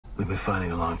We've been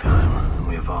fighting a long time, and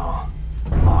we have all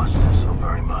lost so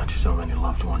very much, so many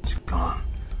loved ones gone.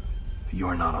 But you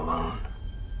are not alone.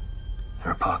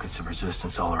 There are pockets of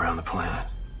resistance all around the planet.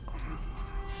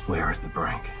 We are at the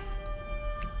brink.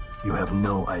 You have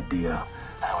no idea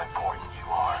how important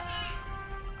you are.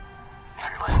 If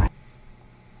you're listening.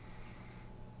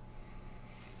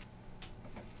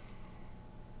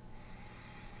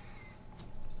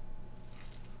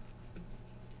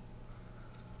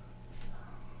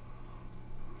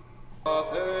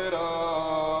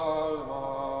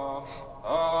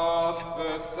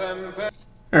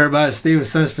 Everybody, Steve with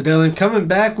Sense Fidelity, coming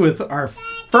back with our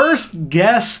first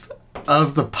guest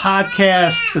of the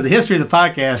podcast, to the history of the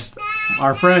podcast,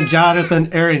 our friend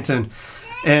Jonathan Arrington.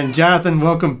 And Jonathan,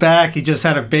 welcome back. He just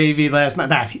had a baby last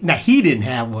night. Now he didn't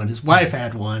have one. His wife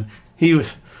had one. He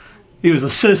was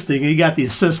assisting. He got the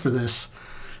assist for this.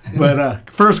 But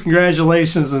first,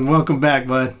 congratulations and welcome back,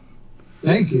 bud.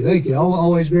 Thank you.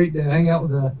 Always great to hang out with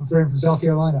a friend from South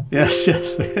Carolina. Yes.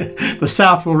 The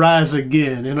South will rise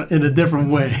again in a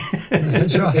different way.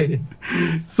 That's right.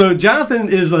 So Jonathan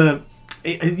is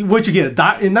what you get?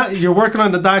 You're working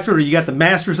on the doctorate, or you got the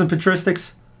master's in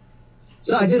patristics?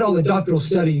 So I did all the doctoral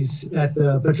studies at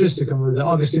the Patristicum, or the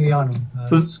Augustinianum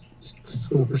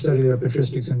school for study there,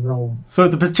 patristics in Rome. So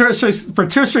the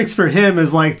patristics for him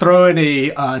is like throwing a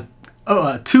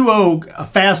 2-0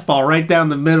 fastball right down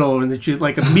the middle, and that you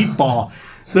like a meatball.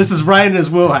 This is right in his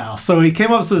wheelhouse. So he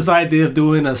came up with this idea of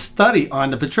doing a study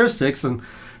on the patristics, and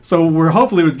so we're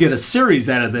hopefully would get a series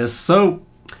out of this. So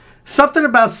something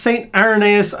about Saint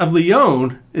Irenaeus of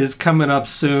Lyons is coming up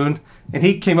soon, and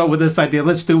he came up with this idea.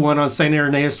 Let's do one on Saint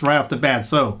Irenaeus right off the bat.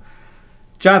 So,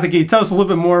 Jonathan, can you tell us a little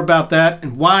bit more about that,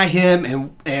 and why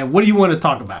him, and what do you want to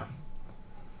talk about?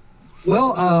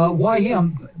 Well, why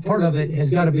him? Part of it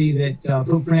has got to be that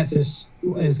Pope Francis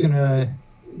is going to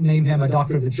name him a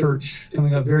doctor of the church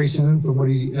coming up very soon, from what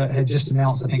he had just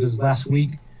announced. I think it was last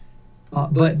week.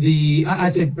 But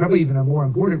I'd say probably even a more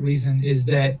important reason is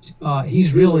that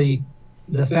he's really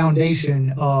the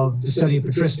foundation of the study of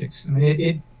patristics. I mean,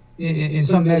 it in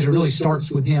some measure really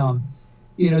starts with him.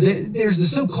 You know, there's the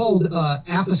so-called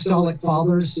apostolic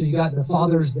fathers. So you got the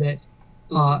fathers that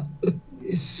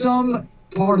some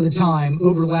part of the time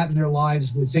overlap in their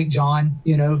lives with St. John,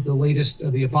 the latest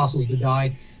of the apostles to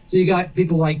die. So you got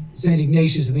people like St.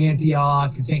 Ignatius of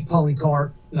Antioch and St.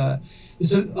 Polycarp.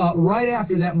 So right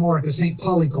after that mark of St.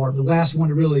 Polycarp, the last one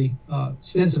to really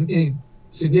spend any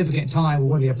significant time with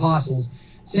one of the apostles,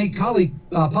 St.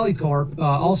 Polycarp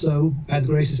also had the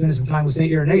grace to spend some time with St.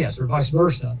 Irenaeus, or vice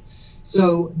versa.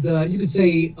 So you could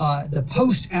say the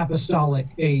post-apostolic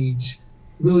age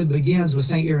really begins with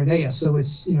St. Irenaeus. So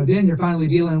it's, then you're finally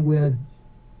dealing with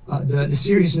the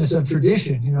seriousness of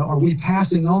tradition. Are we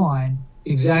passing on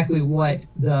exactly what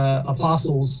the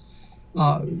apostles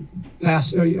are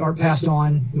passed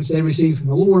on, which they received from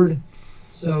the Lord?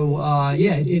 So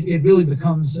it really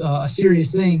becomes a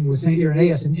serious thing with St.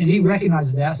 Irenaeus, and he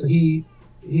recognizes that. So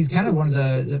he's kind of one of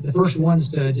the first ones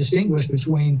to distinguish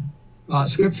between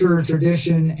scripture,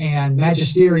 tradition, and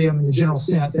magisterium in the general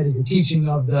sense. That is the teaching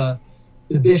of the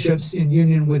bishops in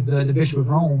union with the Bishop of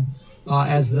Rome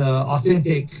as the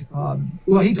authentic,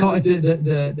 he called it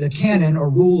the canon or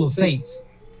rule of faith,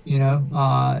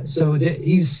 so that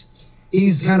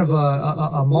he's kind of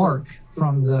a mark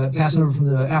from passing over from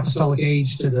the apostolic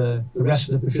age to the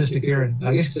rest of the patristic era, and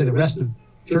I guess you could say the rest of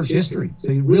church history.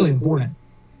 So he's really important.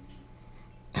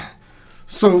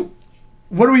 So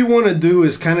what do we want to do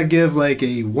is kind of give like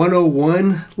a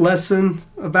 101 lesson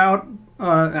about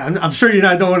I'm sure you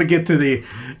don't want to get to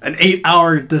an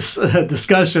 8-hour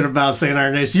discussion about St.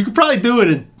 Irenaeus. You could probably do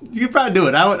it.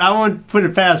 I won't put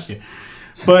it past you.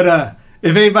 But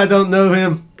if anybody don't know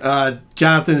him,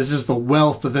 Jonathan is just a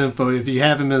wealth of info. If you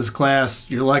have him in his class,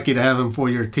 you're lucky to have him for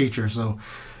your teacher. So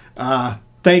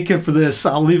thank him for this.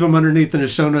 I'll leave him underneath in the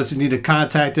show notes. You need to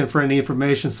contact him for any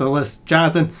information. So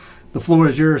Jonathan, the floor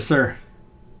is yours, sir.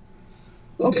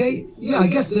 Okay, yeah, I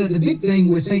guess the big thing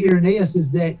with St. Irenaeus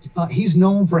is that he's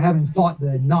known for having fought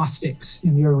the Gnostics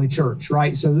in the early church,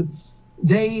 right? So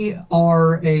they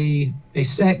are a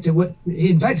sect.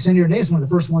 In fact, St. Irenaeus is one of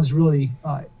the first ones to really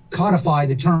codify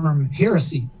the term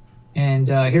heresy and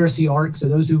heresiarch, so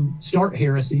those who start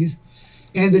heresies.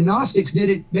 And the Gnostics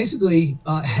did it basically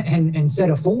and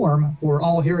set a form for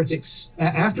all heretics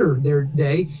after their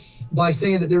day by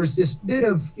saying that there's this bit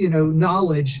of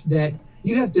knowledge that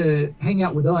you have to hang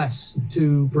out with us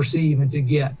to perceive and to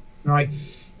get, right?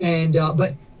 And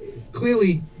but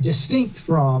clearly distinct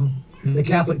from the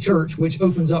Catholic Church, which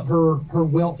opens up her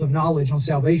wealth of knowledge on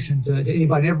salvation to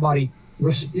anybody and everybody,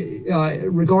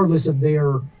 regardless of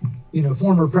their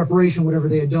former preparation, whatever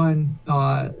they had done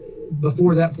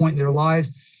before that point in their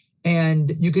lives.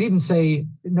 And you could even say,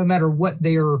 no matter what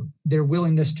their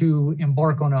willingness to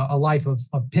embark on a life of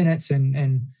penance,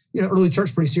 and early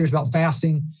church pretty serious about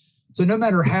fasting. So no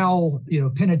matter how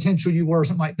penitential you were, or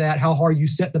something like that, how hard you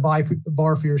set the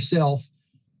bar for yourself,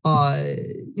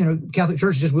 Catholic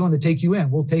Church is just willing to take you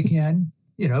in. We'll take in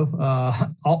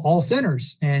all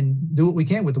sinners and do what we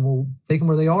can with them. We'll take them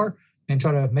where they are and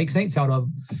try to make saints out of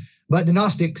them. But the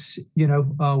Gnostics,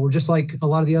 were just like a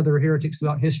lot of the other heretics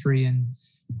throughout history, and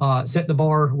set the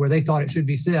bar where they thought it should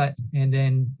be set, and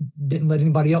then didn't let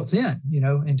anybody else in,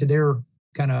 into their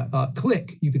kind of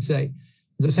clique, you could say.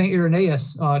 So St.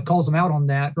 Irenaeus calls them out on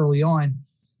that early on.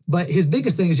 But his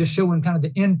biggest thing is just showing kind of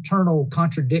the internal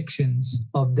contradictions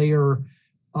of their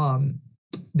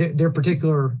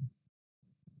particular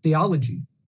theology,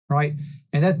 right?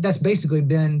 And that's basically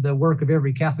been the work of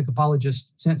every Catholic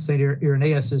apologist since St.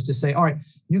 Irenaeus, is to say, all right,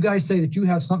 you guys say that you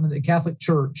have something that the Catholic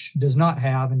Church does not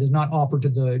have and does not offer to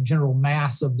the general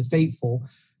mass of the faithful.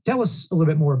 Tell us a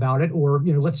little bit more about it, or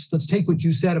let's take what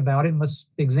you said about it and let's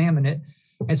examine it.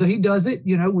 And so he does it,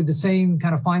 with the same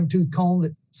kind of fine-tooth comb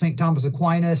that St. Thomas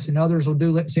Aquinas and others will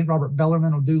do, St. Robert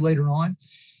Bellarmine will do later on.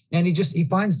 And he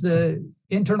finds the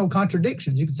internal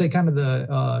contradictions. You could say kind of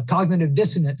the cognitive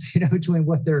dissonance, between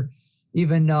what they're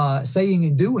even saying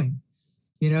and doing,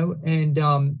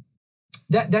 and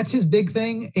that's his big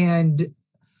thing. And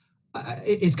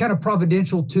it's kind of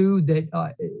providential too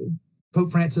that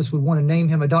Pope Francis would want to name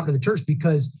him a doctor of the church,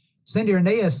 because St.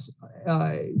 Irenaeus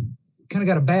kind of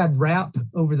got a bad rap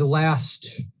over the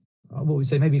last,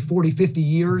 maybe 40, 50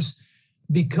 years,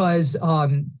 because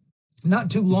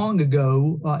not too long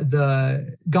ago,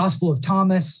 the Gospel of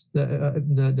Thomas,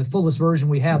 the fullest version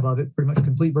we have of it, pretty much a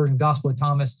complete version, Gospel of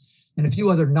Thomas, and a few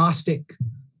other Gnostic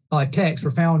texts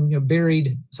were found,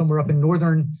 buried somewhere up in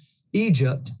northern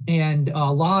Egypt. And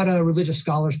a lot of religious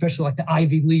scholars, especially like the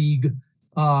Ivy League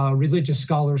religious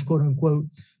scholars, quote unquote,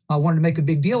 wanted to make a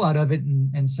big deal out of it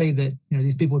and say that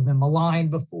these people had been maligned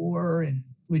before, and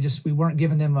we weren't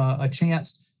giving them a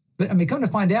chance. But come to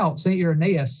find out, St.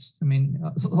 Irenaeus,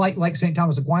 like St.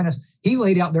 Thomas Aquinas, he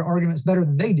laid out their arguments better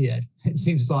than they did, it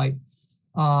seems like,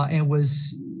 and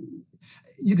was,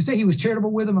 you could say he was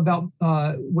charitable with them about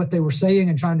what they were saying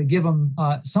and trying to give them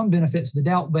some benefits of the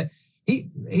doubt. But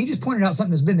he just pointed out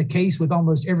something that's been the case with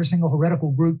almost every single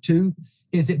heretical group too,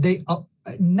 is that they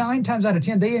 9 times out of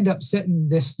 10, they end up setting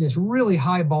this really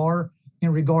high bar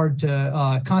in regard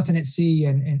to continency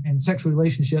and sexual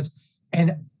relationships.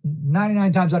 And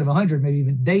 99 times out of 100, maybe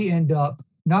even, they end up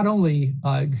not only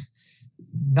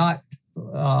not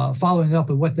following up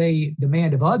with what they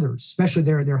demand of others, especially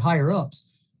their higher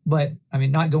ups, but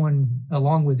not going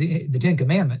along with the 10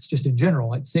 commandments, just in general,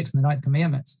 like 6th and the 9th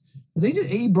commandments. So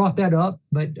he brought that up,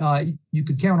 but you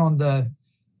could count on the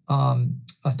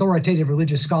authoritative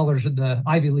religious scholars at the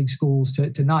Ivy League schools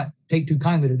to not take too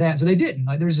kindly to that. So they didn't.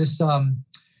 There's this,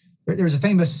 there's a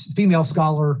famous female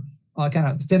scholar, kind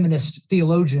of feminist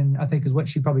theologian, I think is what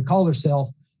she probably called herself,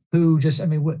 who just,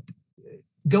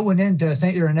 going into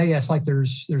St. Irenaeus like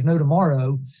there's no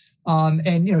tomorrow,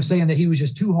 and saying that he was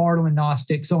just too hard on the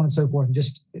Gnostics, so on and so forth, and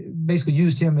just basically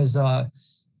used him as a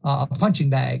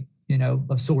punching bag,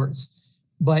 of sorts.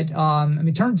 But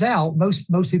turns out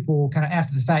most people kind of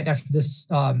after the fact, after this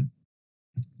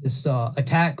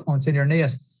attack on St.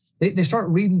 Irenaeus, they start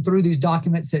reading through these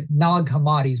documents at Nag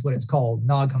Hammadi is what it's called,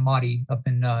 Nag Hammadi up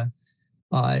in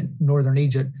northern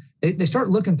Egypt. They start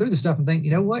looking through the stuff and think,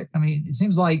 what? It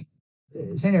seems like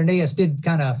St. Irenaeus did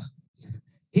kind of,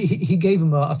 he gave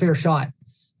him a fair shot,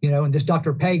 and this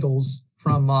Dr. Pagels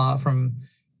from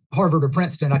Harvard or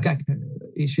Princeton,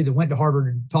 she either went to Harvard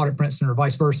and taught at Princeton or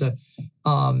vice versa,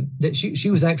 that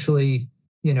she was actually,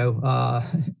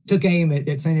 took aim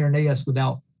at St. Irenaeus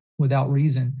without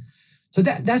reason. So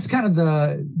that's kind of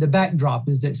the backdrop,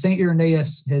 is that St.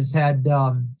 Irenaeus has had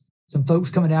some folks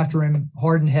coming after him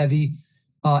hard and heavy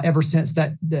ever since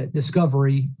the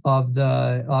discovery of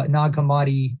the Nag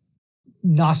Hammadi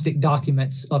Gnostic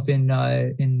documents up in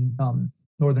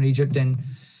northern Egypt. And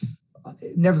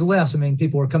nevertheless,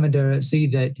 people are coming to see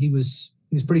that he was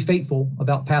pretty faithful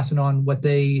about passing on what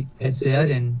they had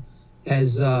said, and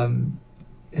has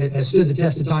stood the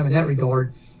test of time in that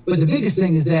regard. But the biggest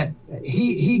thing is that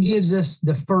he gives us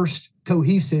the first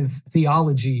cohesive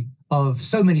theology of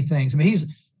so many things.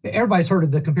 Everybody's heard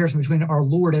of the comparison between our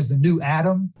Lord as the new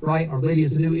Adam, right? Our Lady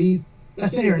as the new Eve.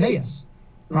 That's St. Irenaeus,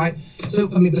 right? So,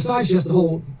 besides just the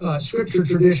whole scripture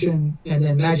tradition and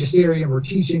then magisterium or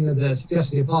teaching of the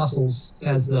success of the apostles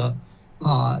as the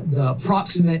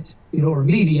proximate, or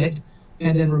immediate,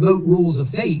 and then remote rules of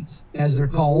faith, as they're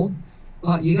called,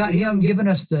 you got him giving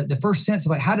us the first sense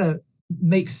of like how to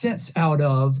make sense out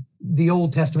of the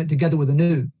Old Testament together with the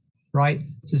New, right?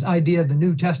 It's this idea of the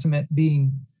New Testament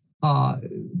being,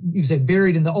 you could say,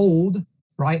 buried in the Old,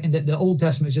 right? And that the Old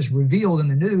Testament is just revealed in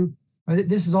the New. Right?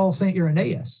 This is all St.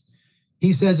 Irenaeus.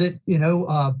 He says it,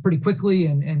 pretty quickly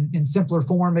and in simpler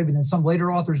form, maybe than some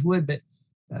later authors would, but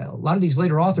a lot of these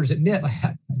later authors admit,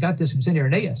 I got this from St.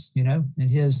 Irenaeus, in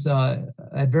his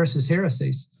Adversus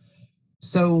Heresies.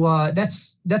 So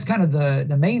that's kind of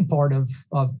the main part of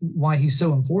why he's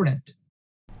so important.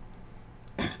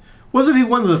 Wasn't he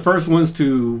one of the first ones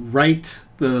to write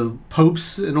the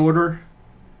popes in order?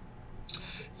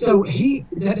 So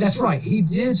that's right. He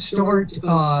did start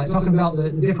talking about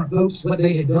the different popes, what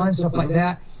they had done, stuff like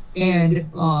that. And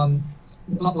a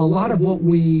lot of what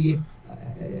we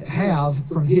have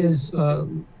from his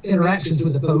interactions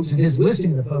with the popes and his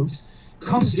listing of the popes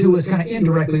comes to us kind of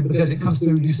indirectly because it comes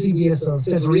through Eusebius of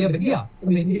Caesarea. But yeah,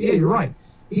 you're right.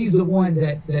 He's the one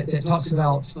that talks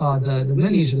about the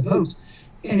lineage of the popes.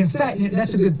 And in fact,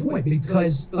 that's a good point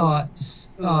because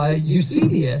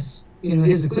Eusebius,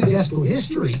 his ecclesiastical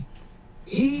history,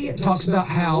 he talks about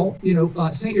how,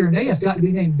 St. Irenaeus got to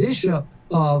be named bishop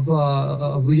of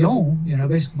Lyon,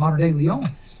 basically modern day Lyon,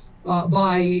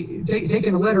 by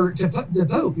taking a letter to the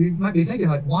Pope. You might be thinking,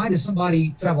 like, why does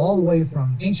somebody travel all the way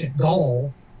from ancient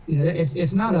Gaul?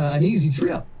 It's not an easy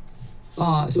trip.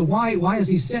 So why is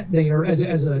he sent there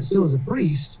still as a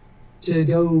priest to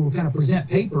go kind of present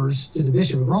papers to the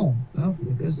Bishop of Rome? Well,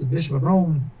 because the Bishop of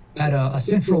Rome had a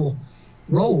central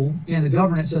role in the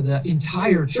governance of the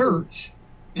entire church.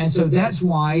 And so that's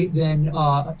why then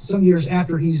some years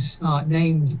after he's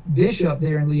named bishop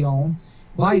there in Lyon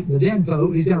by the then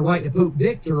Pope, he's going to write to Pope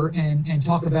Victor and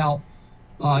talk about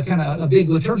kind of a big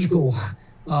liturgical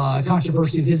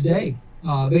controversy of his day.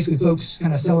 Basically, folks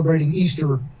kind of celebrating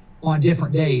Easter on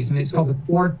different days. It's called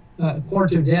the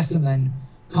Quartodeciman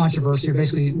controversy, or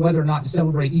basically whether or not to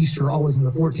celebrate Easter always on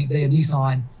the 14th day of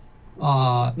Nisan,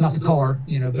 not the car,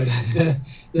 but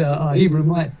the Hebrew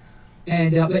month.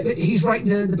 And but he's writing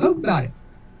to the Pope about it,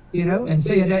 and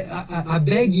saying, I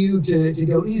beg you to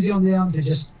go easy on them, to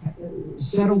just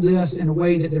settle this in a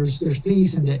way that there's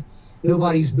peace and that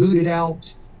nobody's booted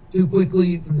out too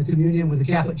quickly from the communion with the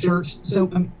Catholic Church. So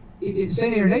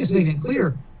St. Irenaeus made it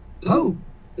clear,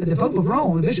 the Pope of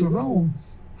Rome, the Bishop of Rome,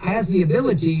 has the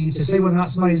ability to say whether or not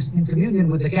somebody's in communion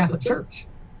with the Catholic Church.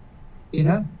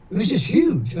 It's just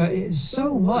huge. It's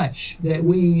so much that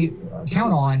we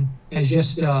count on as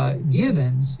just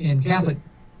givens in Catholic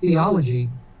theology.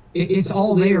 It's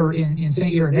all there in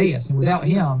St. Irenaeus, and without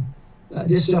him,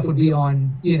 this stuff would be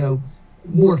on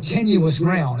more tenuous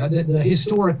ground. The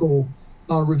historical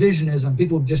revisionism,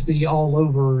 people would just be all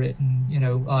over it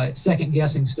and second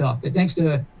guessing stuff. But thanks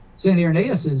to St.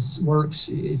 Irenaeus's works,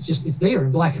 it's there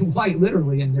in black and white,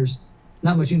 literally, and there's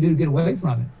not much you can do to get away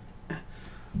from it.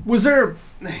 Was there,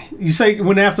 you say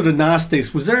went after the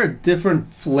Gnostics, was there a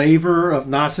different flavor of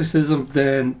Gnosticism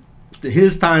than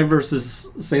his time versus,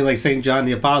 say, like St. John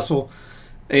the Apostle?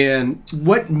 And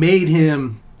what made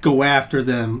him go after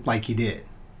them like he did?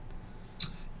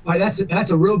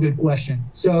 That's a real good question.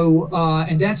 So,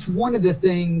 and that's one of the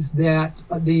things that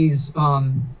these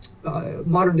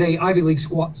modern day Ivy League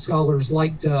scholars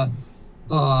like to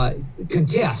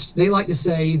contest. They like to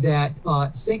say that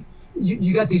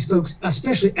you got these folks,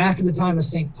 especially after the time of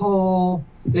St. Paul,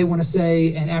 they want to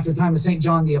say, and after the time of St.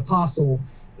 John the Apostle,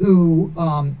 who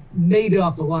made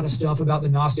up a lot of stuff about the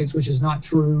Gnostics, which is not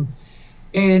true.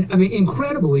 And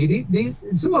incredibly,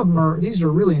 some of them these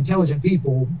are really intelligent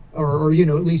people, or at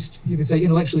least you could say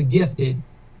intellectually gifted,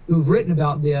 who've written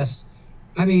about this.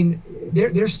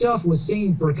 Their stuff was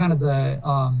seen for kind of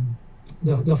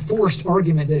the forced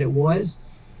argument that it was.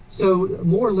 So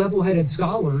more level-headed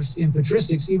scholars in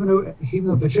Patristics, even though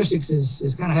Patristics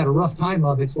has kind of had a rough time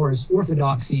of it as far as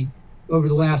orthodoxy over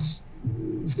the last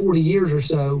 40 years or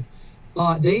so,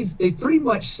 they've pretty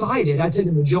much sided, I'd say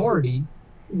the majority,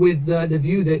 with the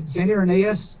view that St.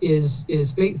 Irenaeus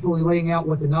is faithfully laying out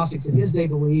what the Gnostics in his day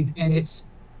believed, and it's,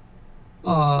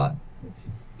 I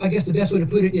guess the best way to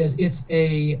put it is it's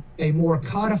a more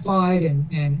codified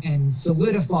and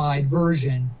solidified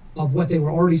version of what they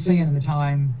were already saying in the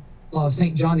time of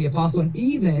St. John the Apostle, and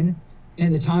even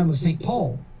in the time of St.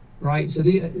 Paul, right? So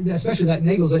especially that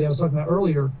Nagel's lady I was talking about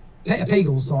earlier,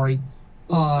 Pagel, sorry,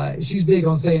 she's big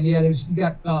on saying, you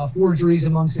got forgeries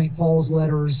among St. Paul's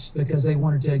letters because they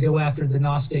wanted to go after the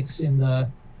Gnostics in the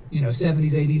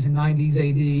 70s, 80s, and 90s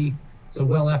AD, so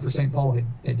well after St. Paul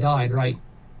had died, right?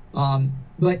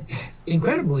 But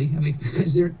incredibly,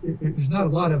 because there's not a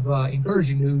lot of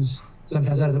encouraging news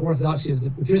sometimes out of the orthodoxy of the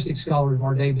patristic scholars of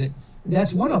our day, but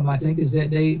that's one of them, I think, is that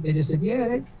they just said,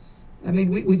 yeah,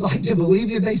 we'd like to believe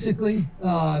you, basically,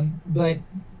 but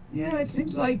yeah, it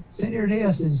seems like St.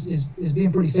 Irenaeus is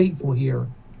being pretty faithful here,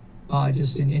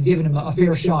 just in giving him a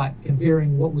fair shot,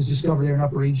 comparing what was discovered there in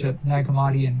Upper Egypt, Nag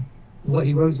Hammadi, and what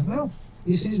he wrote. Well,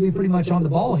 he seems to be pretty much on the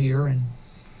ball here, and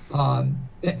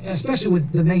especially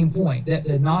with the main point that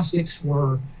the Gnostics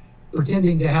were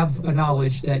pretending to have a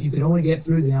knowledge that you could only get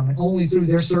through them and only through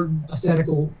their certain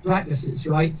ascetical practices,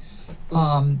 right?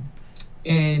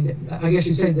 And I guess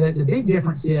you'd say that the big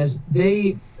difference is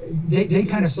they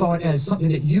kind of saw it as something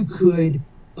that you could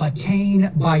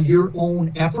attain by your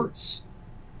own efforts,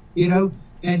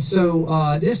 And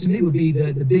so this to me would be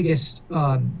the biggest,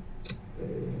 how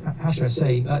should I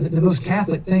say, the most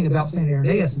Catholic thing about St.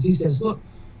 Irenaeus is he says, look,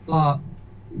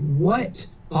 what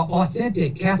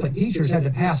authentic Catholic teachers had to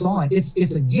pass on,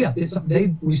 it's a gift. It's something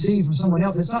they've received from someone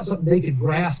else. It's not something they could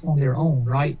grasp on their own,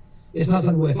 right? It's not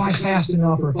something, well, if I fast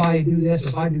enough, or if I do this, or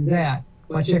if I do that,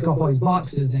 if I check off all these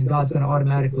boxes, then God's going to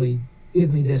automatically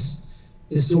give me this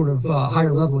sort of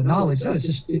higher level of knowledge. No, it's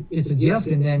just, it's a gift.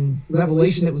 And then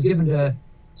revelation that was given to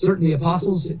certain the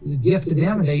apostles, a gift to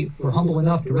them, and they were humble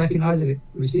enough to recognize it,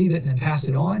 receive it, and then pass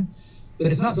it on. But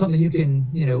it's not something you can,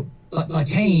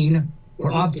 attain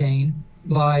or obtain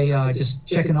by just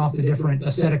checking off the different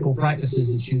ascetical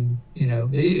practices that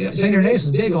St. Irenaeus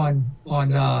is big on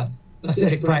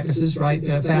ascetic practices, right?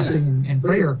 Fasting and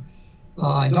prayer.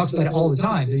 He talks about it all the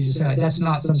time. He's just saying that's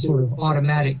not some sort of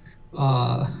automatic,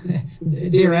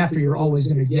 thereafter you're always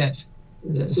going to get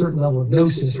a certain level of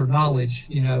gnosis or knowledge,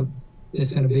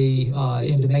 that's going to be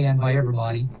in demand by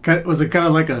everybody. Was it kind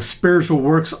of like a spiritual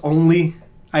works only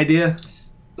idea?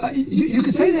 You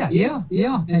could say that,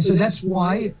 yeah. And so that's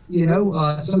why,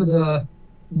 some of the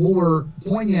more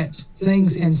poignant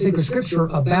things in sacred scripture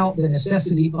about the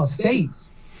necessity of faith,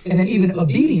 and then even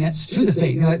obedience to the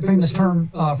faith. That famous term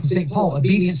from St. Paul,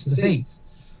 obedience to the faith.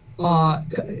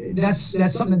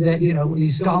 That's something that,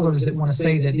 these scholars that want to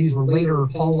say that these were later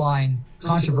Pauline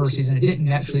controversies, and it didn't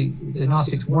actually, the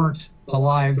Gnostics weren't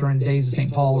alive during the days of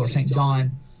St. Paul or St. John.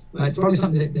 It's probably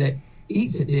something that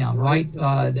eats it down, right?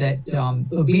 That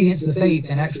obedience to the faith,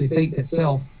 and actually faith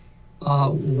itself,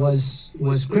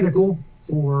 was critical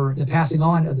for the passing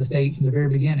on of the faith from the very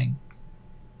beginning.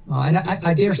 And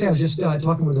I dare say, I was just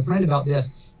talking with a friend about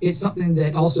this. It's something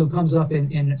that also comes up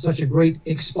in such a great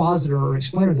expositor or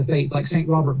explainer of the faith, like St.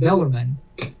 Robert Bellarmine.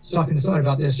 I was talking to somebody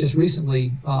about this just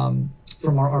recently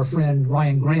from our friend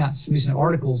Ryan Grant's recent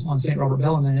articles on St. Robert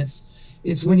Bellarmine.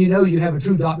 It's when you have a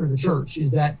true doctor of the church,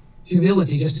 is that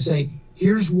humility just to say,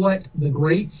 here's what the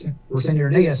greats, or St.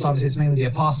 Irenaeus, obviously it's mainly the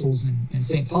apostles and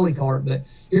St. Polycarp, but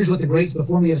here's what the greats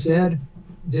before me have said.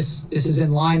 This is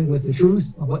in line with the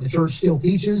truth of what the church still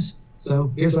teaches.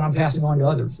 So here's what I'm passing on to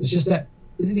others. It's just that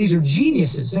these are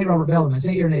geniuses. St. Robert Bellarmine,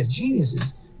 St. Irenaeus,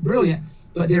 geniuses, brilliant,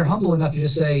 but they're humble enough to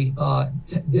just say,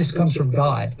 this comes from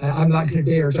God. I'm not going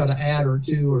to dare try to add or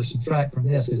do or subtract from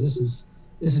this, because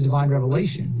this is divine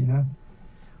revelation,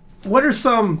 What are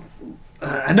some,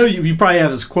 I know you probably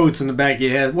have his quotes in the back of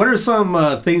your head. What are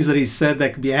some things that he said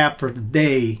that could be apt for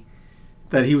today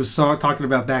that he was talking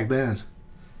about back then?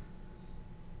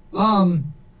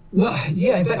 Well,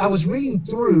 yeah, in fact, I was reading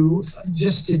through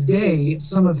just today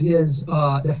some of his,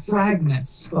 the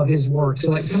fragments of his work.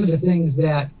 So like some of the things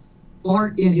that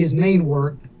aren't in his main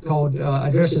work called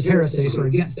Adversus Heresies, or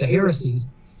Against the Heresies.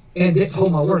 And oh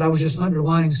my word, I was just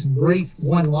underlining some great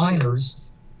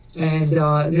one-liners. And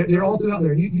they're all throughout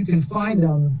there. You can find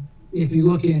them if you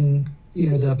look in,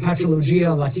 the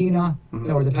Patrologia Latina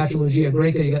or the Patrologia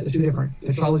Graeca. You got the two different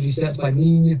patrology sets by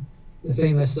Ligne, the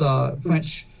famous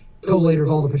French collator of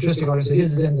all the patristic artists. So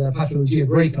his is in the Patrologia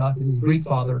Graeca, his Greek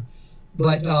father.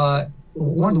 But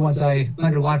one of the ones I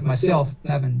underlined for myself,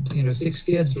 having 6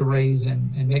 kids to raise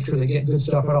and make sure they get good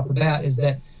stuff right off the bat, is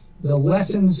that the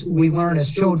lessons we learn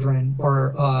as children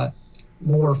are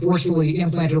more forcefully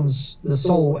implanted on the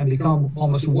soul and become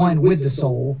almost one with the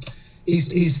soul.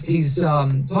 He's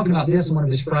talking about this in one of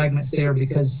his fragments there,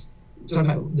 because he's talking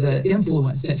about the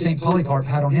influence that St. Polycarp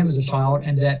had on him as a child,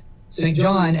 and that St.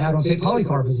 John had on St.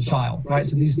 Polycarp as a child, right?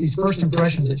 So these first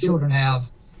impressions that children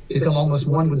have become almost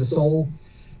one with the soul.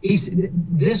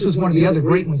 This was one of the other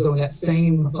great ones, though, in that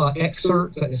same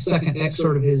excerpt, the second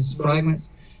excerpt of his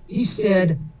fragments. He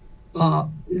said,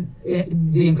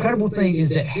 the incredible thing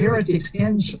is that heretics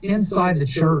inside the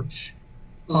church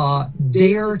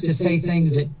dare to say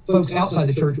things that folks outside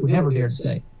the church would never dare to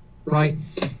say, right?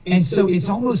 And so it's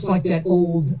almost like that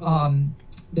old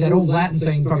Latin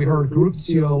saying you probably heard,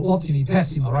 corruptio optimi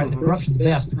pessima, right? The corruption of the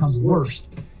best becomes the worst.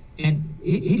 And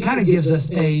he kind of gives us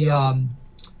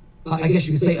I guess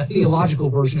you could say, a theological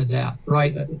version of that,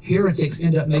 right? Heretics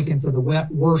end up making for the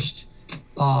worst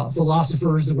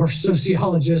philosophers, the worst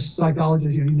sociologists,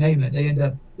 psychologists, you name it. They end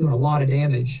up doing a lot of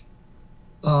damage.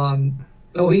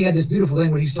 He had this beautiful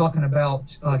thing where he's talking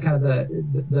about kind of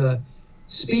the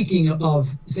speaking of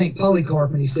St.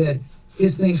 Polycarp, and he said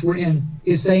his sayings were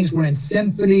in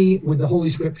symphony with the Holy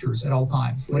Scriptures at all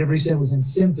times. Whatever he said was in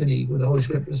symphony with the Holy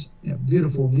Scriptures.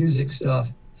 Beautiful music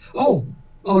stuff. Oh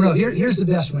no, here's the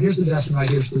best one. Here's the best one right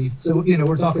here, Steve. So,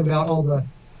 we're talking about all the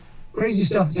crazy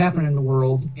stuff that's happening in the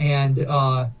world and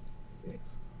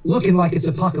looking like it's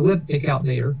apocalyptic out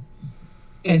there.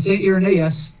 And St.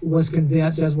 Irenaeus was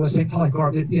convinced, as was St.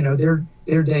 Polycarp, that,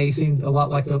 their day seemed a lot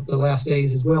like the last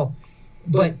days as well.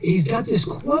 But he's got this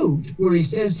quote where he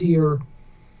says here,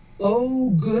 "Oh,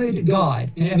 good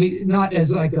God," and I mean, not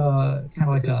as like a kind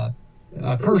of like a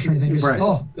curse or anything, just right.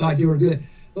 "Oh, God, you are good.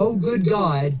 Oh, good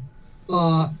God,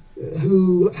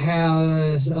 who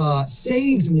has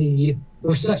saved me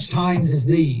for such times as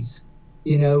these,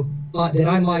 that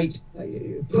I might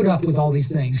put up with all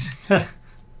these things."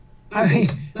 I mean,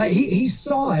 he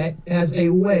saw it as a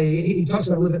way, he talks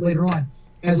about it a little bit later on,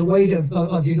 as a way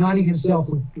of uniting himself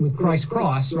with Christ's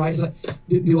cross, right? It's like,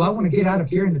 do I want to get out of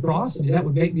carrying the cross? I mean, that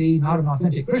would make me not an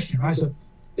authentic Christian, right? So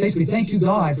basically, thank you,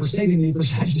 God, for saving me for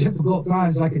such difficult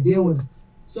times. I could deal with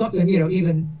something,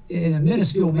 even in a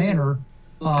minuscule manner,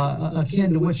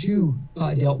 akin to what you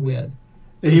dealt with.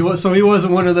 He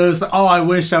wasn't one of those, oh, I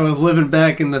wish I was living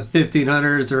back in the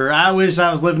 1500s, or I wish I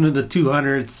was living in the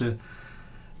 200s.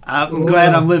 I'm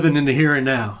glad I'm living in the here and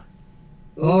now.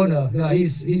 Oh no,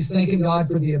 he's thanking God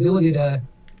for the ability to,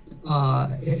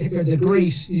 the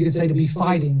grace, you could say, to be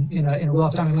fighting in a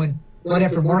rough time. And when right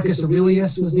after Marcus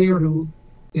Aurelius was there, who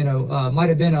might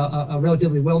have been a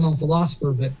relatively well-known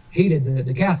philosopher, but hated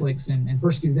the Catholics and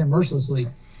persecuted them mercilessly.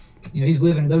 He's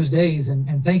living in those days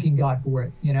and thanking God for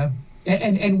it.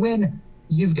 And when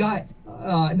you've got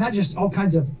not just all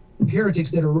kinds of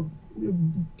heretics that are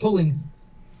pulling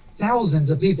thousands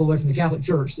of people away from the Catholic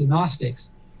Church, the Gnostics,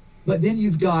 but then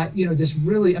you've got, this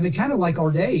really, I mean, kind of like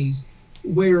our days,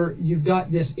 where you've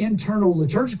got this internal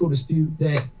liturgical dispute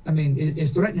that, I mean,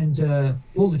 is threatening to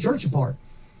pull the church apart.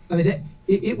 I mean,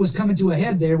 it was coming to a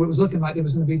head there where it was looking like there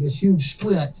was going to be this huge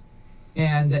split,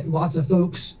 and that lots of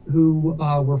folks who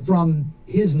were from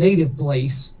his native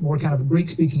place, more kind of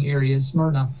Greek-speaking areas,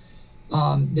 Smyrna,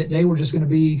 that they were just going to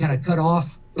be kind of cut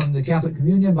off from the Catholic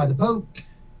communion by the Pope,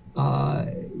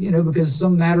 because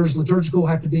some matters liturgical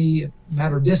have to be a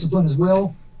matter of discipline as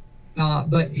well.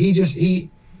 But he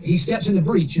steps in the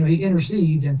breach. He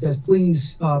intercedes and says,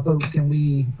 "Please, Pope, can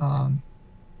we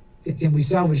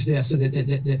salvage this so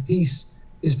that peace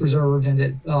is preserved, and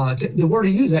that the word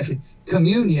he used actually,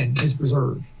 communion, is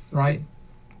preserved." Right.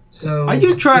 So, are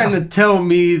you trying to tell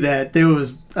me that there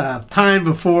was time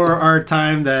before our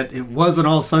time that it wasn't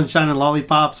all sunshine and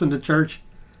lollipops in the church?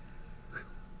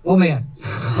 Oh man.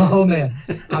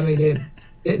 I mean,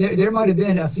 there might have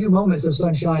been a few moments of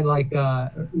sunshine, like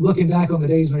looking back on the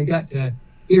days when he got to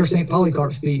hear St.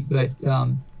 Polycarp speak, but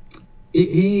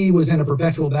he was in a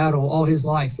perpetual battle all his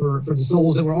life for the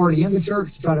souls that were already in the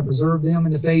church, to try to preserve them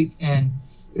in the faith and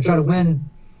to try to win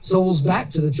souls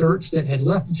back to the church that had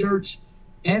left the church,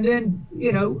 and then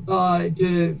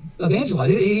to evangelize.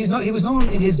 He was known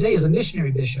in his day as a missionary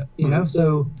bishop,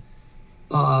 so.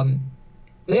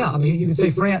 Yeah, I mean, you could say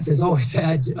France has always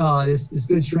had this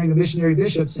good string of missionary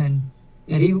bishops, and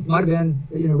he might have been,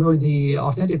 really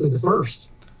authentically the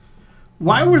first.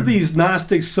 Why were these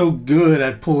Gnostics so good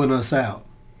at pulling us out?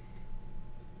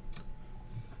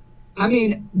 I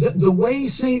mean, the way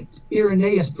St.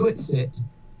 Irenaeus puts it,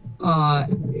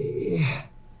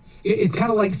 it's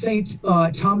kind of like St.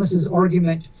 Thomas's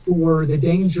argument for the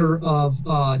danger of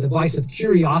the vice of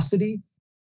curiosity,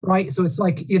 right? So it's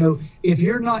like, if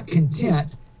you're not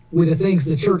content with the things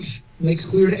the church makes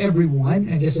clear to everyone,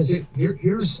 and just says,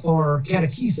 here's our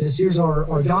catechesis, here's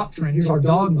our doctrine, here's our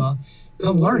dogma,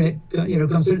 come learn it,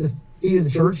 come sit at the feet of the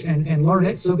church and learn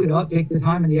it, soak it up, take the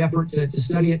time and the effort to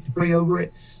study it, to pray over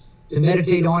it, to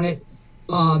meditate on it.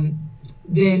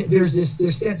 Then there's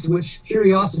this sense in which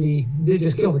curiosity did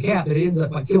just kill the cat, but it ends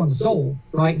up like killing the soul,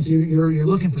 right? And so you're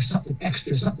looking for something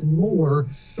extra, something more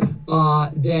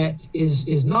that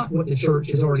is not what the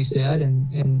church has already said.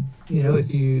 And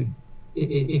if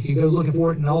you go looking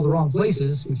for it in all the wrong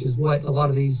places, which is what a lot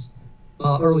of these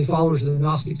early followers of the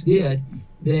Gnostics did,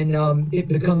 then it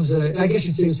becomes I guess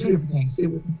you'd say it's two different things.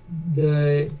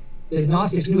 The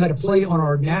Gnostics knew how to play on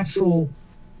our natural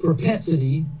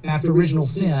propensity after original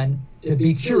sin to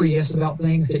be curious about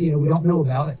things that we don't know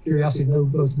about. Curiosity to know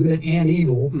both good and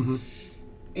evil. Mm-hmm.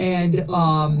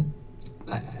 And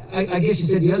I guess you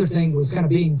said the other thing was kind of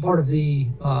being part of the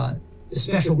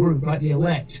special group, right? The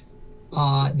elect,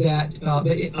 but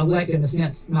elect in a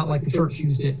sense, not like the church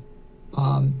used it.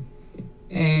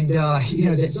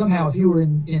 That somehow if you were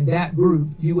in that group,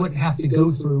 you wouldn't have to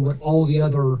go through what all the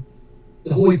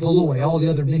hoi polloi, all the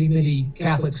other many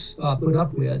Catholics put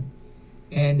up with.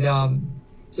 And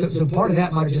so part of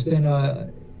that might have just been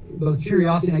both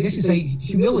curiosity and I guess you say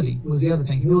humility was the other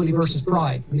thing, humility versus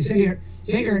pride. I mean,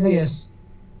 St. Irenaeus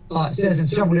says in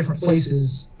several different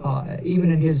places,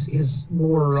 even in his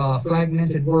more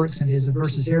fragmented works and his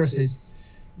versus heresies,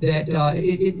 that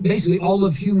it basically all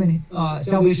of human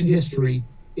salvation history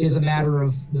is a matter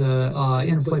of the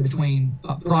interplay between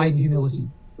pride and humility,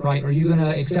 right? Are you going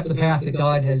to accept the path that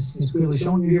God has clearly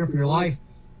shown you here for your life,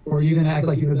 or are you going to act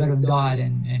like you know better than God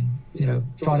and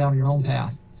trot down your own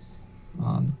path?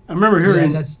 I remember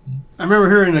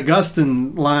hearing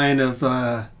Augustine line of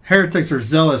heretics are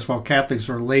zealous while Catholics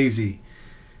are lazy.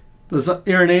 Does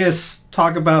Irenaeus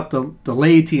talk about the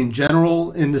laity in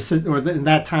general in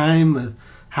that time,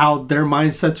 how their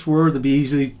mindsets were to be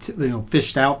easily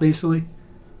fished out, basically?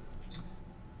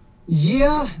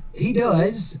 Yeah, he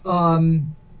does,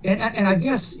 and I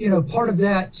guess part of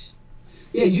that.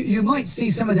 Yeah, you might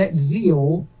see some of that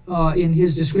zeal in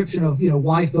his description of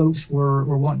why folks were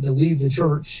wanting to leave the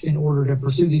church in order to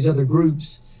pursue these other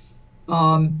groups.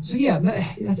 So yeah,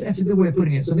 that's a good way of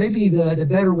putting it. So maybe the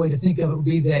better way to think of it would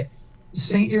be that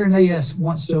Saint Irenaeus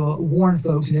wants to warn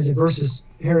folks in his versus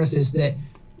heresies that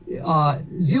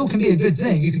zeal can be a good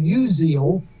thing. You can use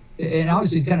zeal, and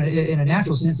obviously, kind of in a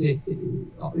natural sense, it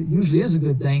usually is a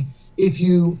good thing if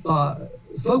you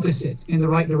focus it in the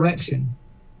right direction.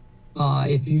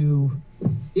 If you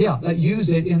use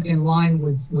it in line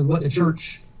with what the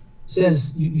church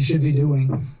says you should be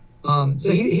doing.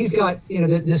 So he's got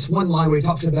this one line where he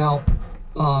talks about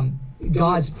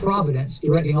God's providence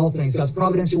directing all things, God's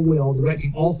providential will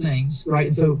directing all things, right?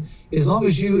 And so as long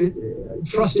as you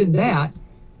trust in that,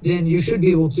 then you should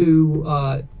be able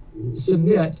to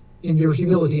submit in your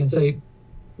humility and say,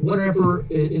 whatever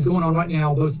is going on right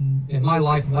now, both in my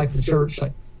life and life of the church,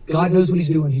 like God knows what he's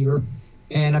doing here.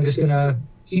 And I'm just going to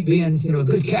keep being, a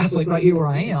good Catholic right here where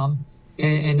I am,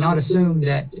 and not assume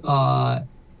that,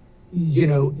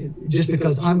 just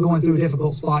because I'm going through a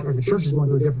difficult spot or the church is going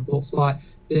through a difficult spot,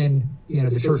 then,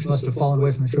 the church must have fallen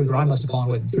away from the truth, or I must have fallen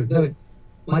away from the truth. No, it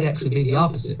might actually be the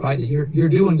opposite, right? That you're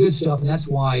doing good stuff, and that's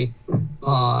why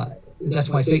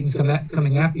Satan's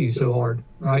coming after you so hard,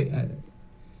 right?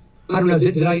 I don't know.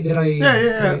 Did I?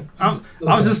 Yeah. I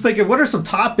was just thinking, what are some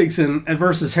topics in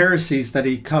versus heresies that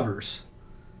he covers?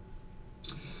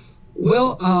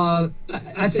 Well,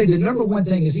 I'd say the number one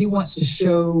thing is he wants to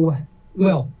show,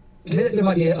 well, there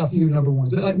might be a few number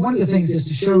ones, but one of the things is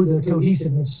to show the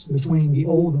cohesiveness between the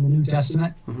Old and the New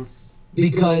Testament,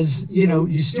 because,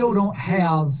 you still don't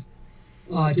have,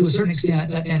 to a certain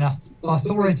extent, an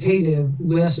authoritative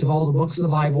list of all the books of the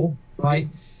Bible, right?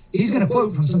 He's going to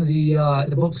quote from some of the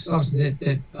books, obviously,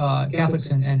 that Catholics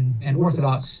and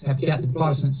Orthodox have kept, the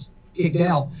Protestants kicked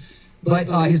out. But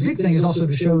his big thing is also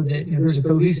to show that there's a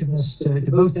cohesiveness to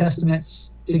both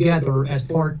testaments together as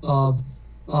part of,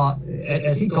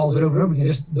 as he calls it over and over again,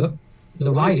 just the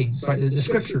writings, right? The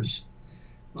scriptures,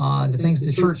 the things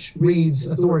the church reads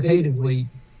authoritatively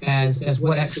as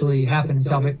what actually happened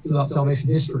throughout salvation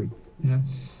history.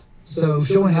 So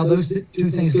showing how those two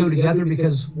things go together,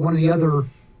 because one of the other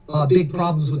big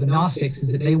problems with the Gnostics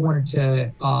is that they wanted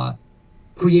to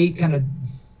create kind of,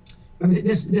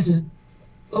 this is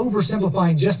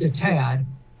oversimplifying just a tad,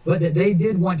 but that they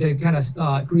did want to kind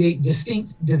of create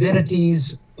distinct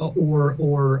divinities or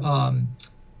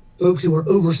folks who are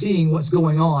overseeing what's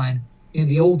going on in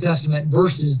the Old Testament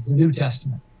versus the New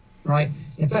Testament, right?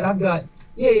 In fact, I've got,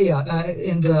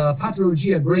 in the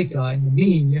Patriologia Graeca, in the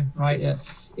Ming, right,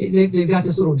 they've got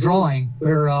this little drawing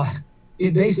where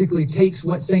it basically takes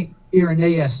what St.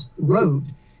 Irenaeus wrote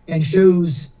and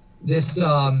shows this,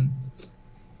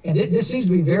 and this seems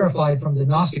to be verified from the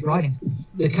Gnostic writings,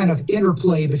 the kind of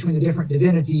interplay between the different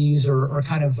divinities or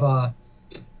kind of,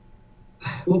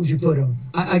 what would you put them?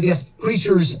 I guess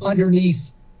creatures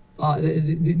underneath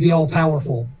the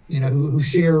all-powerful, who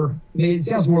share, it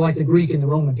sounds more like the Greek and the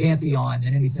Roman pantheon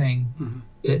than anything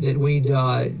that we'd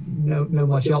know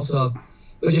much else of.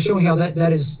 But just showing how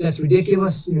that's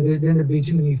ridiculous. There tend to be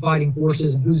too many fighting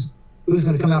forces, and who's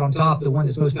going to come out on top? The one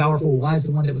that's most powerful. Why is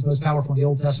the one that was most powerful in the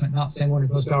Old Testament not the same one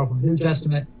that's most powerful in the New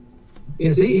Testament?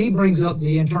 So he brings up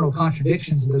the internal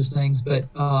contradictions of those things, but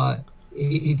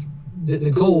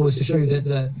the goal is to show you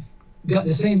that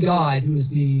the same God who is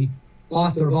the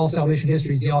author of all salvation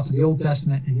history is the author of the Old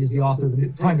Testament, and he's the author, the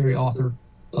primary author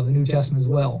of the New Testament as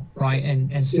well, right?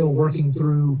 And still working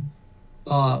through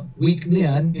weak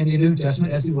men in the New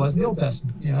Testament as he was in the Old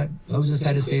Testament. You know, Moses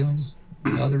had his failings,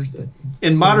 and others, but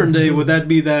in modern day, would that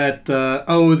be that the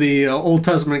Old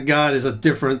Testament God is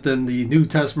different than the New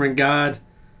Testament God?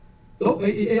 Oh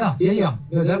yeah.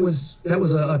 No, that was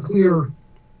a clear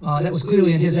that was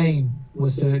clearly in his aim,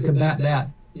 was to combat that.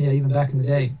 Yeah, even back in the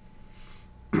day.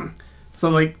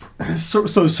 So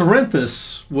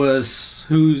Cerinthus was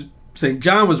who St.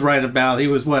 John was writing about. He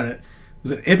was what?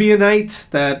 Was it Ebionite?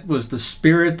 That was the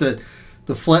spirit that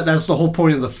the flesh. That's the whole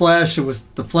point of the flesh. It was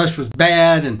the flesh was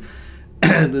bad, and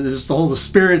there's the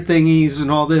spirit thingies and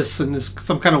all this, and there's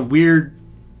some kind of weird.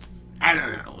 I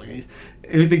don't know.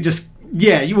 Everything just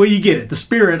you get it. The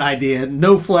spirit idea.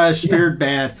 No flesh, spirit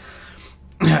bad,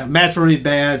 matrimony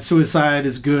bad, suicide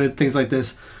is good. Things like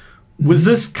this. Was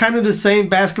this kind of the same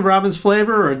Baskin Robbins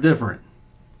flavor or different?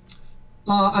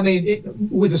 I mean,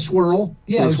 with a swirl.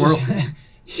 Yeah. With a swirl?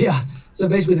 Yeah. So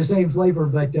basically the same flavor,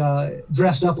 but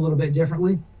dressed up a little bit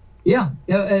differently. Yeah.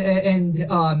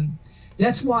 And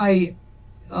that's why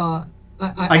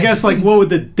I guess, like, what would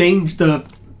the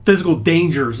physical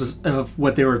dangers of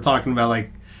what they were talking about?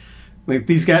 Like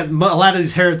these guys, a lot of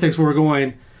these heretics were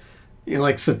going, you know,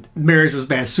 like said, marriage was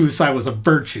bad, suicide was a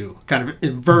virtue, kind of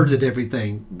inverted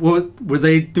everything. What were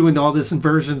they doing? All this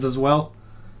inversions as well?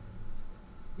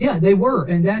 Yeah, they were,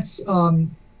 and that's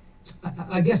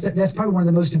I guess that's probably one of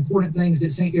the most important things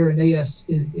that Saint Irenaeus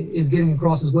is getting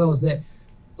across as well, is that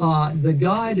the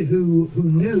God who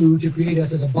knew to create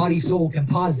us as a body-soul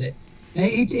composite. And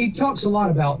he talks a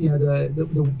lot about, you know,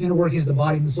 the inner workings of the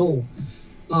body and the soul.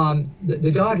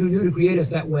 The God who knew to create us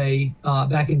that way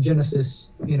back in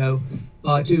Genesis, you know,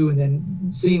 2, and then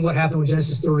seeing what happened with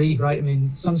Genesis 3, right? I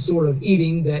mean, some sort of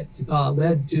eating that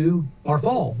led to our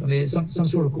fall. I mean, some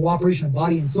sort of cooperation of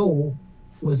body and soul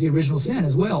was the original sin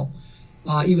as well.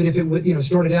 Even if it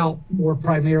started out more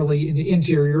primarily in the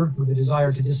interior with the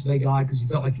desire to disobey God because you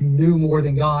felt like you knew more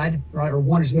than God, right? Or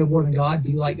wanted to know more than God,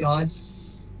 be like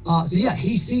gods. So yeah,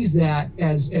 he sees that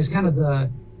as kind of the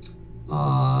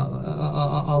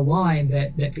a line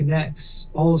that connects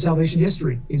all of salvation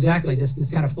history. Exactly,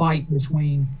 this kind of fight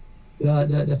between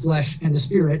the flesh and the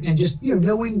spirit, and just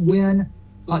knowing when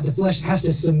the flesh has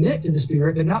to submit to the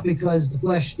spirit, but not because the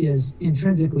flesh is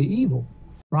intrinsically evil,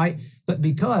 right? But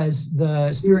because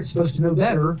the spirit's supposed to know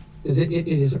better, because it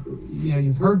is,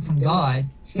 you've heard from God,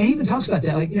 and he even talks about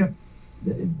that, like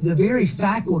the very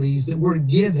faculties that we're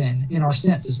given in our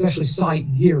senses, especially sight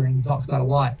and hearing, he talks about a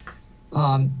lot.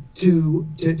 To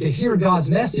hear God's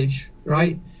message,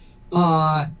 right?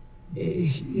 They're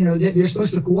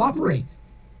supposed to cooperate.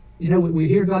 We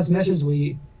hear God's message,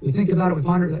 we think about it, we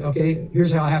ponder, okay,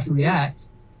 here's how I have to react,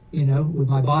 with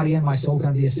my body and my soul,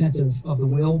 kind of the assent of the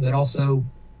will, but also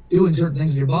doing certain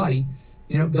things with your body.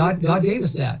 God gave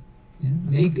us that. I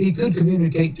mean, he could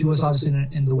communicate to us, obviously,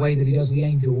 in the way that he does the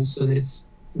angels, so that it's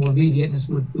more immediate and it's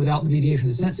without the mediation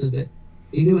of the senses, but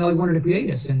he knew how he wanted to create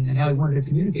us and how he wanted to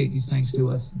communicate these things to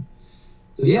us.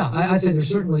 So yeah, I'd say there's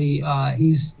certainly,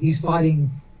 he's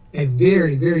fighting a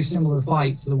very, very similar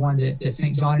fight to the one that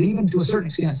St. John, and even to a certain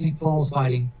extent, St. Paul's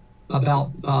fighting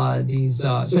about these,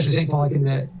 especially St. Paul, like in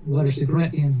the letters to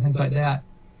Corinthians and things like that,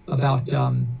 about,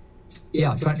 trying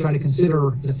to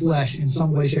consider the flesh in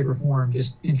some way, shape, or form,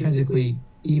 just intrinsically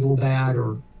evil, bad,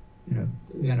 or, we're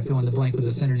going to fill in the blank with a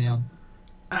synonym.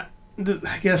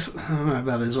 I guess, I don't know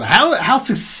about this. How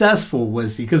successful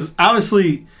was he? Because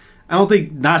obviously, I don't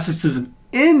think Gnosticism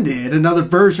ended. Another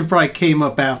version probably came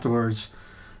up afterwards.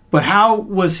 But how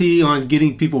was he on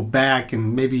getting people back,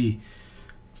 and maybe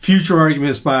future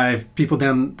arguments by people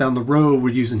down the road were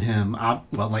using him?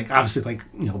 Obviously,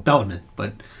 Bellarmine.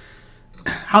 But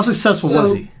how successful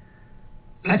was he?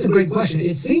 That's a great question.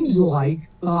 It seems like,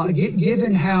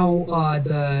 given how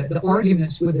the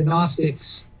arguments with the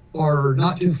Gnostics are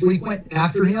not too frequent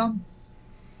after him,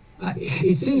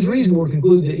 it seems reasonable to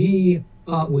conclude that he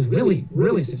was really,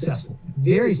 really successful,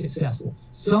 very successful.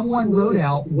 Someone wrote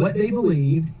out what they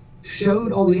believed,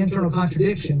 showed all the internal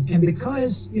contradictions, and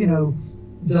because, the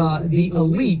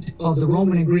elite of the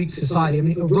Roman and Greek society, I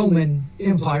mean, a Roman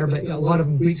Empire, but a lot of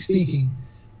them Greek-speaking,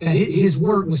 and his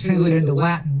work was translated into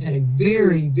Latin at a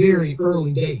very, very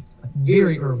early date,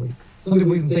 very early. Some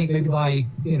people even think maybe by,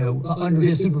 under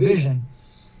his supervision.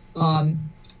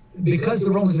 Because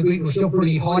the Romans and the Greeks were still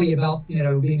pretty haughty about,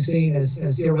 being seen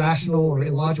as irrational or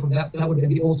illogical, that would have been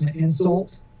the ultimate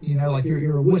insult, like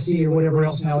you're a wussy or whatever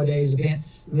else nowadays. For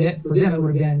them, it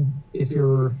would have been if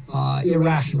you're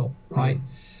irrational, right?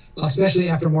 Especially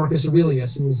after Marcus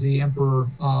Aurelius, who was the emperor,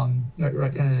 kind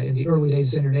of in the early days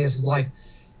of St. Irenaeus' life.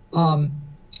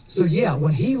 So yeah,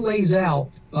 when he lays out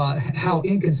how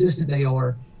inconsistent they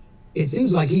are, it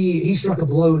seems like he struck a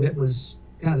blow that was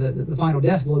kind of the final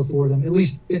death blow for them, at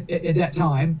least at that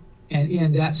time and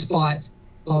in that spot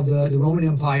of the Roman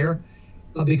Empire,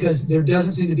 because there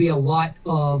doesn't seem to be a lot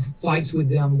of fights with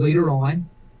them later on.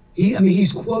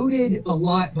 He's quoted a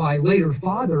lot by later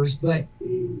fathers, but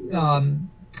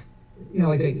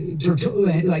like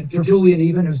Tertullian,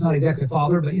 even, who's not exactly a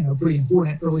father, but pretty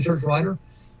important early church writer,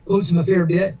 quotes him a fair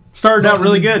bit. Started out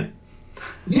really good.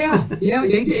 Yeah,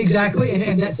 exactly,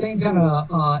 and that same kind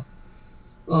of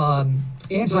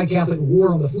anti-Catholic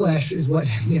war on the flesh is what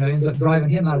ends up driving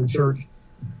him out of the church.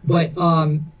 But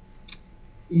so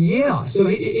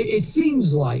it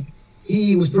seems like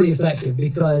he was pretty effective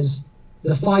because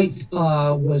the fight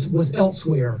was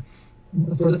elsewhere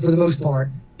for the most part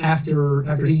after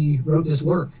he wrote this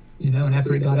work, and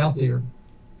after it got out there.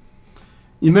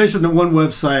 You mentioned the one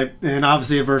website, and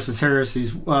obviously Versus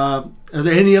Heresies. Are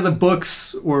there any other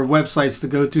books or websites to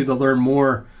go to learn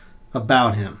more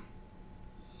about him?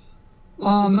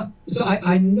 So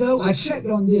I know, I checked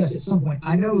on this at some point.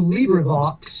 I know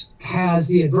LibriVox has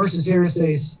the Versus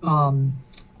Heresies in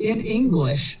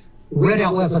English, read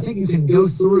out loud. So I think you can go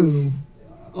through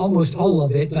almost all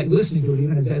of it, like listening to it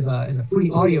even as a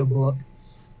free audiobook.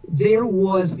 There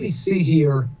was, let me see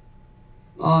here.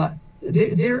 I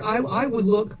would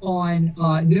look on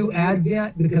New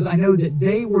Advent, because I know that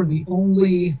they were the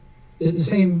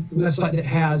same website that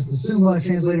has the Summa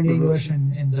translated in English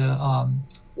and the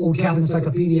Old Catholic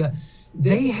Encyclopedia.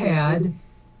 They had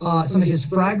some of his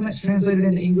fragments translated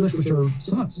into English, which are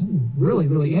some really,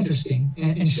 really interesting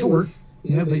and short,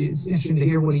 but it's interesting to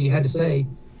hear what he had to say.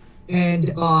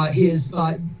 And his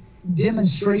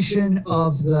demonstration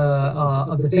of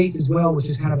the faith as well, which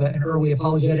is kind of an early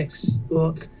apologetics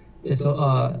book. It's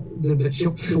a good bit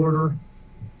shorter.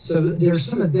 So there's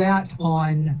some of that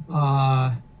on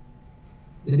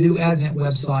the New Advent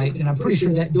website, and I'm pretty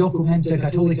sure that Documenta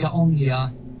Catholica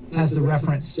Omnia has the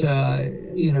reference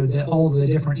to all the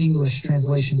different English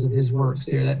translations of his works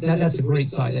there. That's a great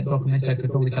site, that Documenta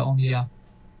Catholica Omnia.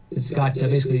 It's got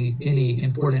basically any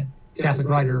important Catholic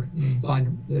writer, you can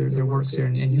find their works there,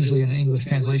 and usually in an English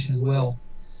translation as well.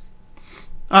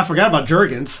 I forgot about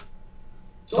Jurgens.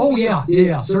 Oh yeah,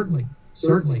 certainly.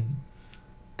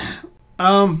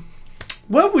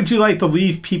 What would you like to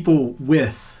leave people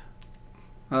with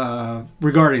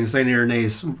regarding Saint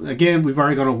Irenaeus? Again, we've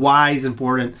already gone to why he's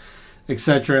important,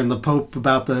 etc., and the Pope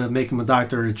about to make him a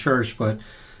doctor of the church. But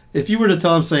if you were to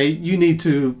tell him, say, you need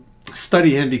to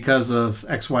study him because of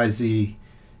X, Y, Z,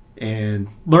 and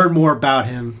learn more about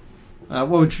him, what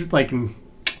would you like in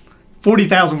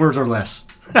 40,000 words or less?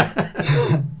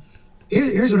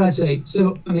 Here's what I'd say.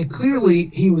 So,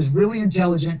 clearly he was really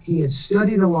intelligent. He had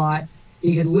studied a lot.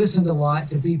 He had listened a lot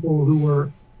to people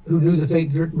who knew the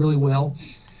faith really well.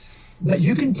 But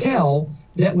you can tell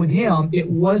that with him, it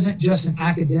wasn't just an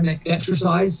academic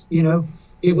exercise.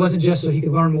 It wasn't just so he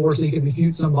could learn more, so he could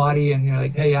refute somebody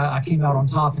and hey, I came out on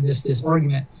top in this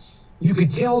argument. You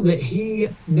could tell that he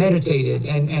meditated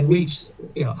and reached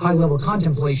high level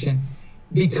contemplation,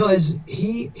 because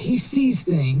he sees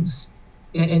things.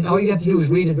 And all you have to do is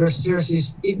read the Versus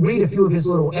Heresies, read a few of his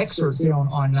little excerpts there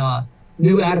on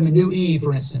New Adam and New Eve,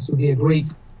 for instance, would be a great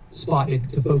spot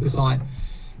to focus on.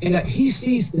 And he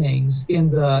sees things in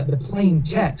the plain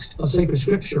text of sacred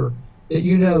scripture that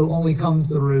only come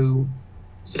through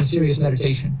some serious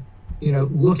meditation.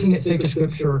 Looking at sacred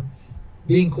scripture,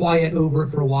 being quiet over it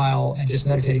for a while, and just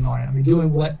meditating on it.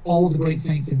 Doing what all the great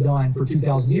saints have done for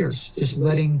 2,000 years, just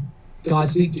letting God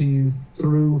speak to you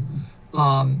through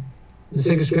the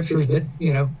sacred scriptures, but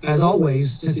as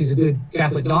always, since he's a good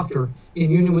Catholic doctor, in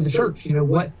union with the church.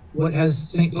 What has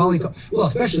St. Polycarp? Well,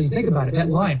 especially think about it, that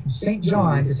line from St.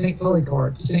 John to St.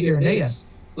 Polycarp to St. Irenaeus.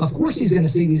 Of course, he's going to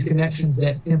see these connections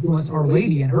that influence Our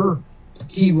Lady and her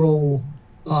key role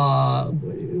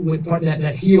with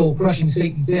that heel crushing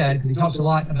Satan's head, because he talks a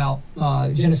lot about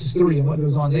Genesis 3 and what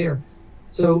goes on there.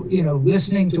 So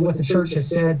listening to what the church has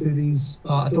said through these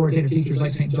authoritative teachers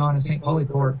like St. John and St.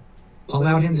 Polycarp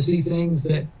allowed him to see things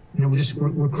that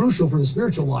were crucial for the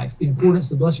spiritual life. The importance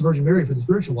of the Blessed Virgin Mary for the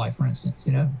spiritual life, for instance,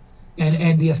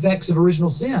 and the effects of original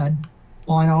sin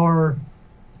on our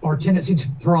tendency to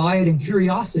pride and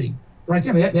curiosity. Right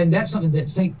there, that's something that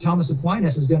St. Thomas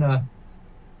Aquinas is going to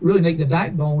really make the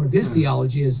backbone of his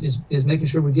theology, is making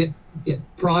sure we get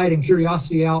pride and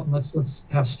curiosity out, and let's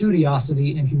have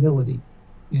studiosity and humility.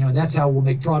 That's how we'll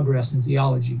make progress in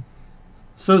theology.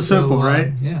 So simple,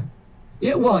 right? Yeah.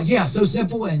 Yeah, well, yeah, so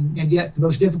simple, and yet the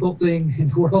most difficult thing in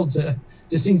the world to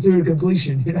see through to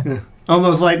completion.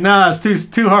 Almost like, it's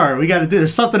too hard. We got to do.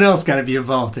 There's something else got to be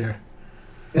involved here.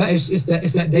 Yeah, it's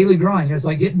that daily grind. It's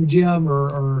like getting in the gym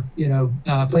or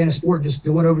playing a sport, just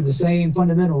going over the same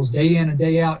fundamentals day in and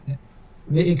day out.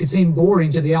 It could seem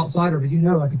boring to the outsider, but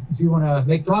like if you want to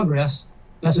make progress,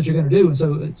 that's what you're going to do. And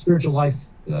so spiritual life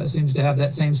seems to have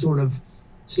that same sort of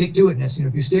stick-to-itness.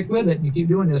 If you stick with it and you keep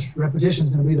doing this, repetition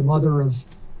is going to be the mother of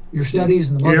your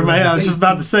studies and the mother of I was just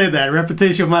about to say that.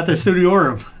 Repetitio mater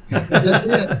studiorum. That's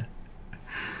it.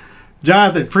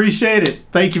 Jonathan, appreciate it.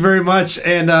 Thank you very much.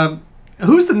 And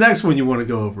who's the next one you want to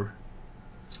go over?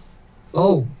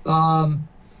 Oh,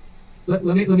 let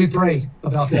me pray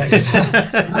about that.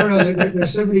 I don't know.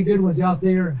 There's so many good ones out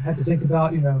there. I have to think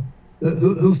about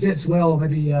who fits well.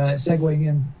 Maybe segueing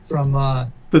in from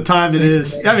the time it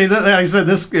is. I mean, like I said,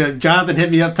 this Jonathan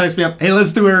hit me up, texted me up. Hey,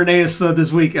 let's do Irenaeus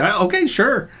this week. Okay,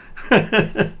 sure. All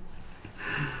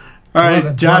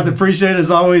right, Jonathan, appreciate it as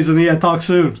always, and talk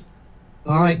soon.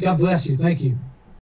 All right, God bless you. Thank you.